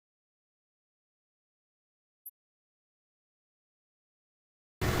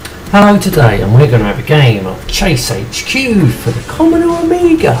Hello today, and we're going to have a game of Chase HQ for the Commodore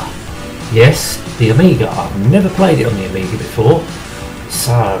Amiga. Yes, the Amiga. I've never played it on the Amiga before,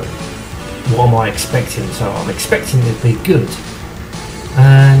 so what am I expecting? So I'm expecting it to be good.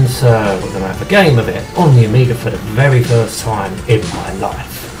 And so we're going to have a game of it on the Amiga for the very first time in my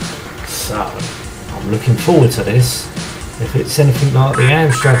life. So I'm looking forward to this. If it's anything like the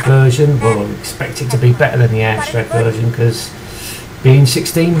Amstrad version, well, I expect it to be better than the Amstrad version, because being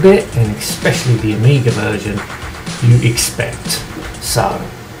 16-bit, and especially the Amiga version, you expect. So,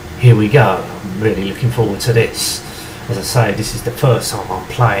 here we go. I'm really looking forward to this. As I say, this is the first time I'm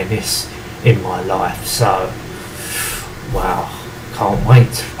playing this in my life, so wow, can't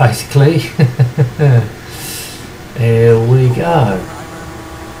wait, basically. Here we go.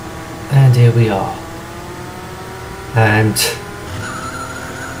 And here we are. And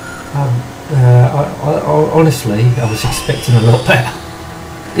honestly, I was expecting a lot better.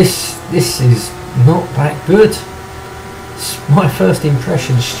 This is not that good. It's my first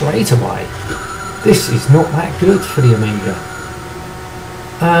impression straight away. This is not that good for the Amiga.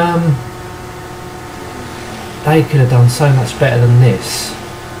 They could have done so much better than this.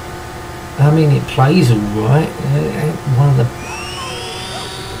 I mean, it plays alright. One of the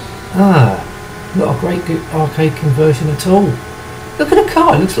not a great good arcade conversion at all. Look at the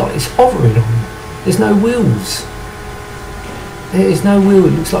car, it looks like it's hovering on. There's no wheels. There is no wheel,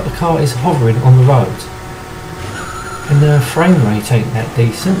 it looks like the car is hovering on the road. And the frame rate ain't that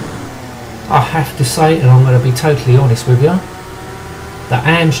decent. I have to say, and I'm going to be totally honest with you, the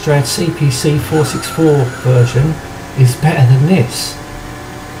Amstrad CPC 464 version is better than this.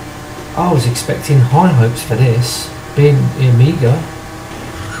 I was expecting high hopes for this, being the Amiga,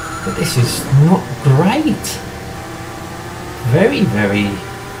 but this is not great. Very, very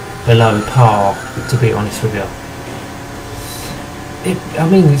below par, to be honest with you. I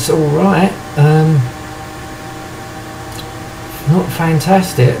mean, it's alright. Not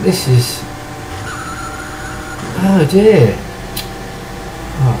fantastic. This is... oh dear.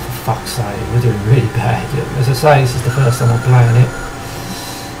 Oh, for fuck's sake, we're doing really bad. As I say, this is the first time I'm playing it.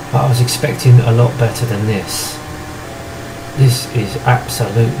 But I was expecting a lot better than this. This is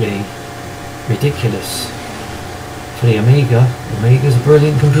absolutely ridiculous. For the Amiga. The Amiga's a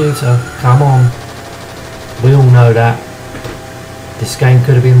brilliant computer. Come on. We all know that. This game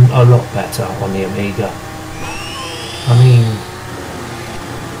could have been a lot better on the Amiga. I mean,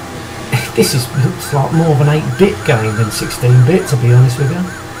 this looks like more of an 8-bit game than 16-bit, to be honest with you.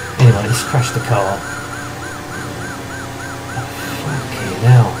 Anyway, let's crash the car. Fucking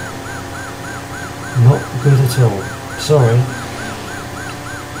hell. Not good at all. Sorry.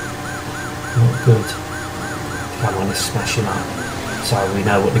 Not good. Come on, let's smash him up. So we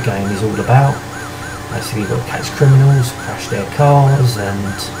know what the game is all about. Basically, you've got to catch criminals, crash their cars,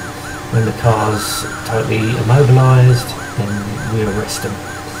 and when the car's totally immobilised, then we arrest them.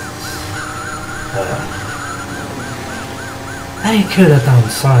 They could have done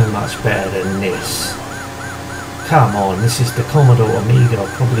so much better than this. Come on, this is the Commodore Amiga,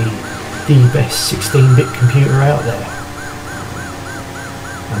 probably the best 16-bit computer out there.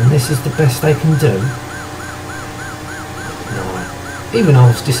 And this is the best they can do. Even I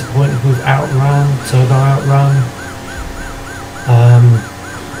was disappointed with Outrun, Turbo Outrun,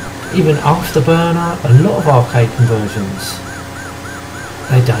 even Afterburner, a lot of arcade conversions.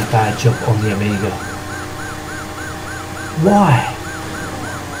 They done a bad job on the Amiga. Why?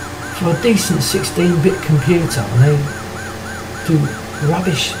 For a decent 16-bit computer, and they do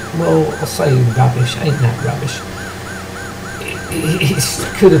rubbish. Well, I'll say rubbish, ain't that rubbish.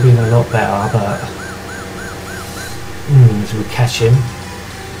 It could have been a lot better, but as we catch him.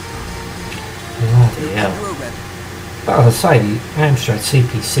 Bloody hell. But as I say, the Amstrad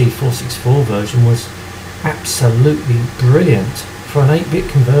CPC 464 version was absolutely brilliant. For an 8-bit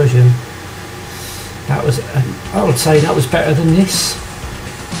conversion, that was, I would say that was better than this.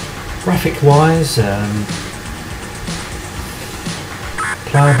 Graphic wise,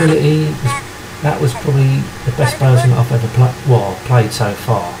 playability, that was probably the best version I've ever played so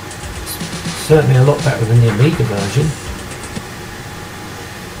far. Certainly a lot better than the Amiga version.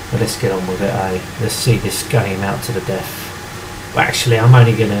 But let's get on with it, eh? Let's see this game out to the death. But actually, I'm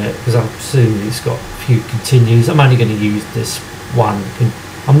only gonna, because I'm assuming it's got a few continues, I'm only gonna use this one.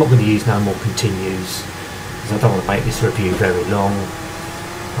 I'm not gonna use no more continues, because I don't want to make this review very long.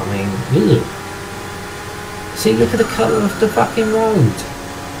 I mean, ugh. See, look at the colour of the fucking road.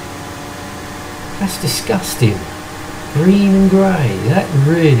 That's disgusting. Green and grey. That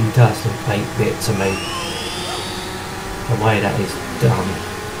really does look 8-bit to me. The way that is done.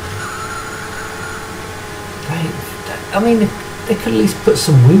 I mean, they could at least put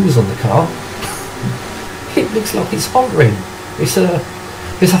some wheels on the car. It looks like it's hovering. It's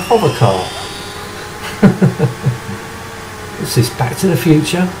a hover car. What's this, Back to the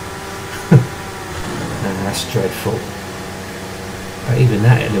Future? No, that's dreadful. But even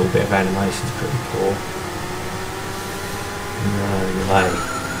that, a little bit of animation is pretty poor. No way.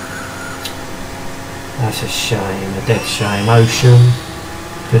 That's a shame, a dead shame. Ocean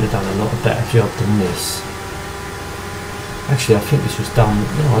could have done a lot better job than this. Actually, I think this was done.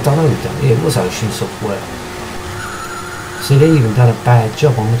 No, I don't know who done it. Yeah, it was Ocean Software. See, they even done a bad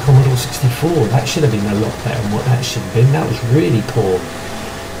job on the Commodore 64. That should have been a lot better than what that should have been. That was really poor.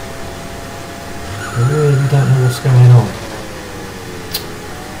 I really don't know what's going on.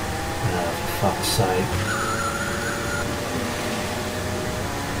 Oh, for fuck's sake.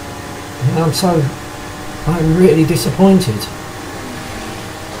 I'm really disappointed.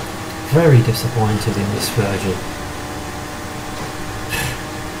 Very disappointed in this version.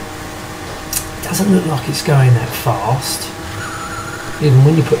 It doesn't look like it's going that fast. Even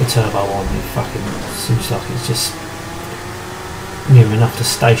when you put the turbo on, it fucking seems like it's just near enough to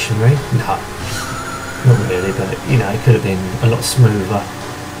stationary. No, not really, but you know, it could have been a lot smoother.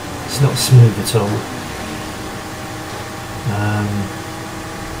 It's not smooth at all.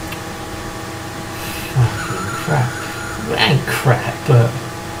 Fucking crap. It ain't crap, but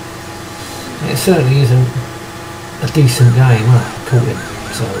it certainly isn't a decent game. Oh, I caught him.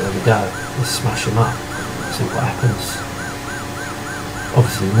 So there we go. Let's smash him up. See what happens.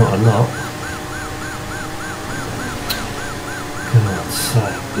 Obviously not a lot. God's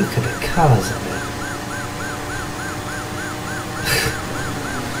sake, look at the colours of it.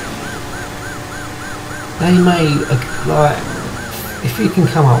 They made like, if you can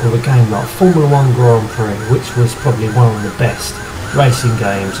come up with a game like Formula 1 Grand Prix, which was probably one of the best racing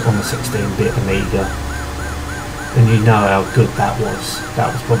games on the 16-bit Amiga, and you know how good that was.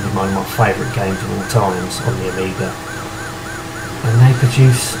 That was probably one of my favourite games of all times on the Amiga. And they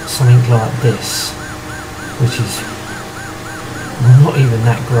produce something like this, which is not even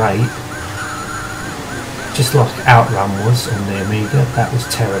that great. Just like Outrun was on the Amiga, that was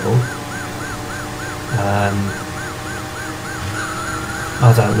terrible.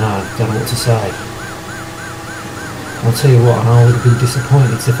 I don't know what to say. I'll tell you what, I would have been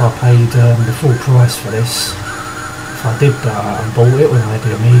disappointed if I paid the full price for this. If I did go out and bought it when I had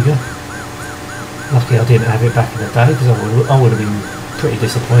the Amiga. Lucky I didn't have it back in the day, because I would have been pretty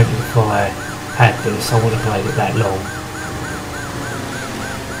disappointed if I had this. I wouldn't have played it that long.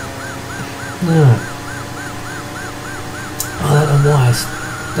 No. I don't know why.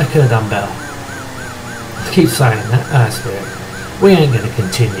 They could have done better. I keep saying that. That's it. We ain't going to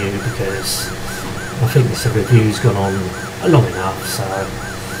continue because I think this review's gone on long enough, so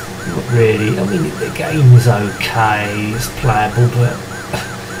not really. I mean, the game is okay, it's playable, but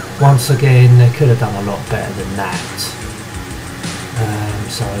once again, they could have done a lot better than that.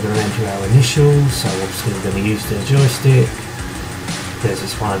 So they're into our initials, so obviously we're going to use the joystick. There's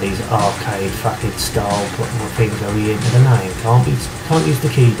just one of these arcade fucking style things where we enter the name. Can't use the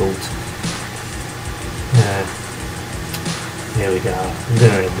keyboard. Yeah. There we go. I'm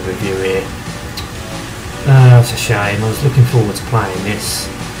going to end the review here. It's a shame. I was looking forward to playing this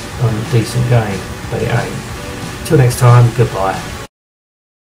on a decent game, but it ain't. Till next time, goodbye.